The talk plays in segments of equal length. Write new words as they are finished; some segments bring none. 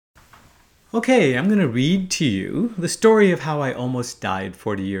Okay, I'm going to read to you the story of how I almost died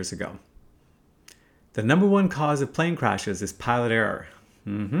 40 years ago. The number one cause of plane crashes is pilot error.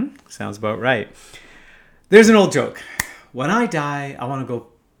 Sounds about right. There's an old joke. When I die, I want to go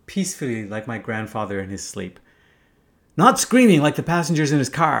peacefully like my grandfather in his sleep. Not screaming like the passengers in his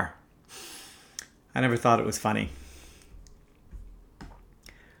car. I never thought it was funny.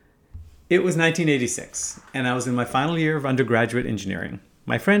 It was 1986, and I was in my final year of undergraduate engineering.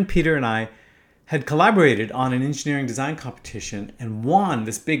 My friend Peter and I had collaborated on an engineering design competition and won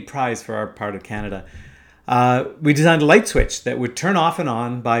this big prize for our part of Canada. We designed a light switch that would turn off and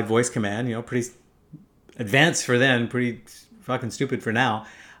on by voice command, pretty advanced for then, pretty fucking stupid for now.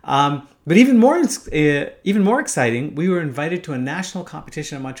 But even more exciting, we were invited to a national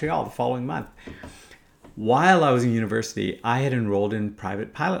competition in Montreal the following month. While I was in university, I had enrolled in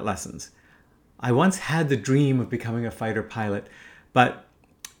private pilot lessons. I once had the dream of becoming a fighter pilot, but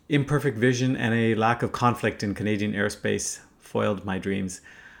imperfect vision and a lack of conflict in Canadian airspace foiled my dreams.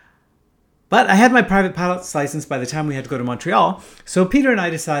 But I had my private pilot's license by the time we had to go to Montreal, so Peter and I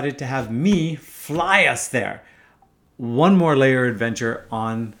decided to have me fly us there. One more layer of adventure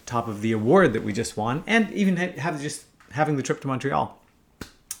on top of the award that we just won, and even having the trip to Montreal.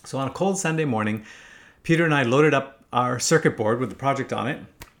 So on a cold Sunday morning, Peter and I loaded up our circuit board with the project on it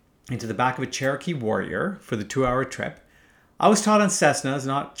into the back of a Cherokee Warrior for the 2-hour trip. I was taught on Cessnas,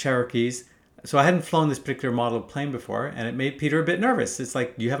 not Cherokees, so I hadn't flown this particular model of plane before, and it made Peter a bit nervous. It's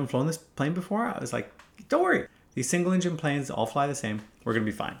like, you haven't flown this plane before? I was like, don't worry. These single-engine planes all fly the same. We're going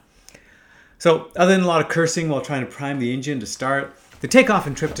to be fine. So other than a lot of cursing while trying to prime the engine to start, the takeoff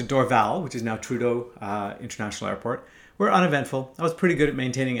and trip to Dorval, which is now Trudeau International Airport, were uneventful. I was pretty good at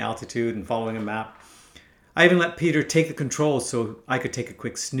maintaining altitude and following a map. I even let Peter take the controls so I could take a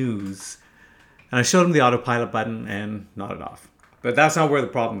quick snooze. And I showed him the autopilot button and nodded off. But that's not where the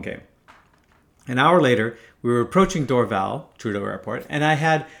problem came. An hour later, we were approaching Dorval, Trudeau Airport, and I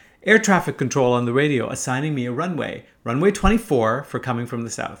had air traffic control on the radio assigning me a runway 24 for coming from the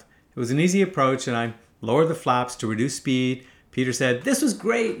south. It was an easy approach, and I lowered the flaps to reduce speed. Peter said, "This was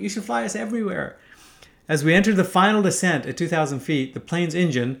great. You should fly us everywhere." As we entered the final descent at 2,000 feet, the plane's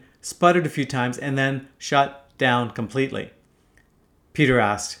engine sputtered a few times and then shut down completely. Peter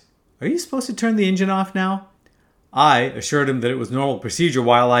asked, "Are you supposed to turn the engine off now?" I assured him that it was normal procedure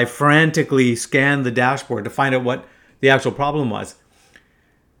while I frantically scanned the dashboard to find out what the actual problem was.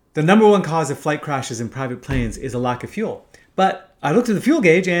 The number one cause of flight crashes in private planes is a lack of fuel. But I looked at the fuel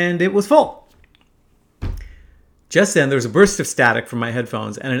gauge and it was full. Just then, there was a burst of static from my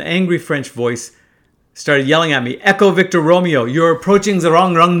headphones and an angry French voice started yelling at me, "Echo Victor Romeo, you're approaching the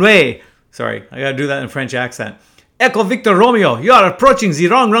wrong runway." Sorry, I gotta do that in a French accent. "Echo Victor Romeo, you are approaching the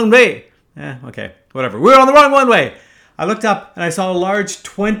wrong runway." Okay, whatever. We're on the wrong runway. I looked up and I saw a large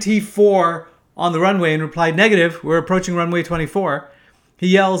 24 on the runway and replied, "Negative, we're approaching runway 24. He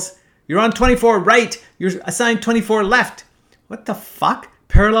yells, "You're on 24 right. You're assigned 24 left." What the fuck?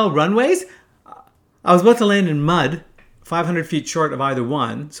 Parallel runways? I was about to land in mud, 500 feet short of either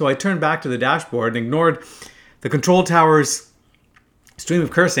one, so I turned back to the dashboard and ignored the control tower's stream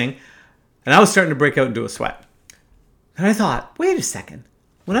of cursing, and I was starting to break out into a sweat. And I thought, wait a second.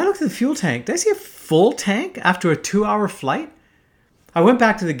 When I looked at the fuel tank, did I see a full tank after a 2-hour flight? I went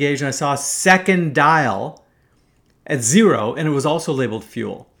back to the gauge and I saw a second dial at 0, and it was also labeled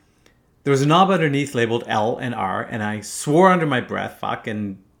fuel. There was a knob underneath labeled L and R, and I swore under my breath,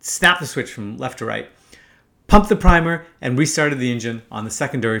 and snapped the switch from left to right, pumped the primer, and restarted the engine on the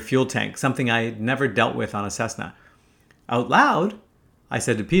secondary fuel tank, something I had never dealt with on a Cessna. Out loud, I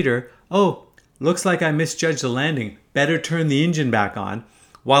said to Peter, "Oh, looks like I misjudged the landing. Better turn the engine back on,"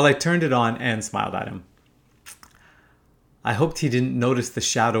 while I turned it on and smiled at him. I hoped he didn't notice the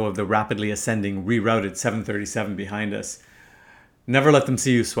shadow of the rapidly ascending, rerouted 737 behind us. Never let them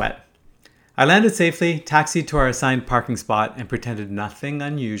see you sweat. I landed safely, taxied to our assigned parking spot, and pretended nothing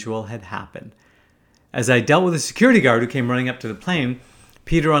unusual had happened. As I dealt with a security guard who came running up to the plane,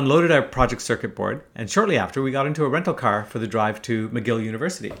 Peter unloaded our project circuit board, and shortly after, we got into a rental car for the drive to McGill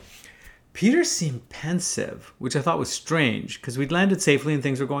University. Peter seemed pensive, which I thought was strange, because we'd landed safely and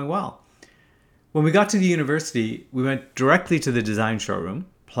things were going well. When we got to the university, we went directly to the design showroom,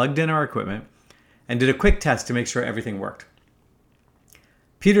 plugged in our equipment, and did a quick test to make sure everything worked.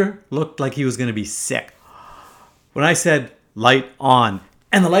 Peter looked like he was going to be sick. When I said, "Light on,"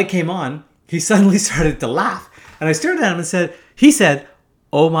 and the light came on, he suddenly started to laugh. And I stared at him and he said,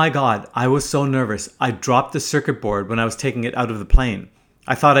 "Oh my God, I was so nervous. I dropped the circuit board when I was taking it out of the plane.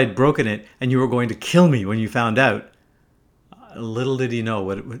 I thought I'd broken it and you were going to kill me when you found out." Little did he know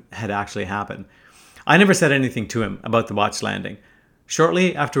what had actually happened. I never said anything to him about the botched landing.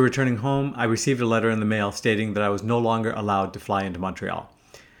 Shortly after returning home, I received a letter in the mail stating that I was no longer allowed to fly into Montreal.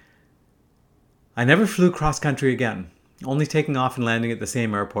 I never flew cross-country again, only taking off and landing at the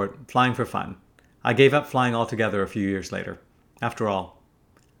same airport, flying for fun. I gave up flying altogether a few years later. After all,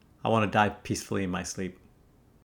 I want to die peacefully in my sleep.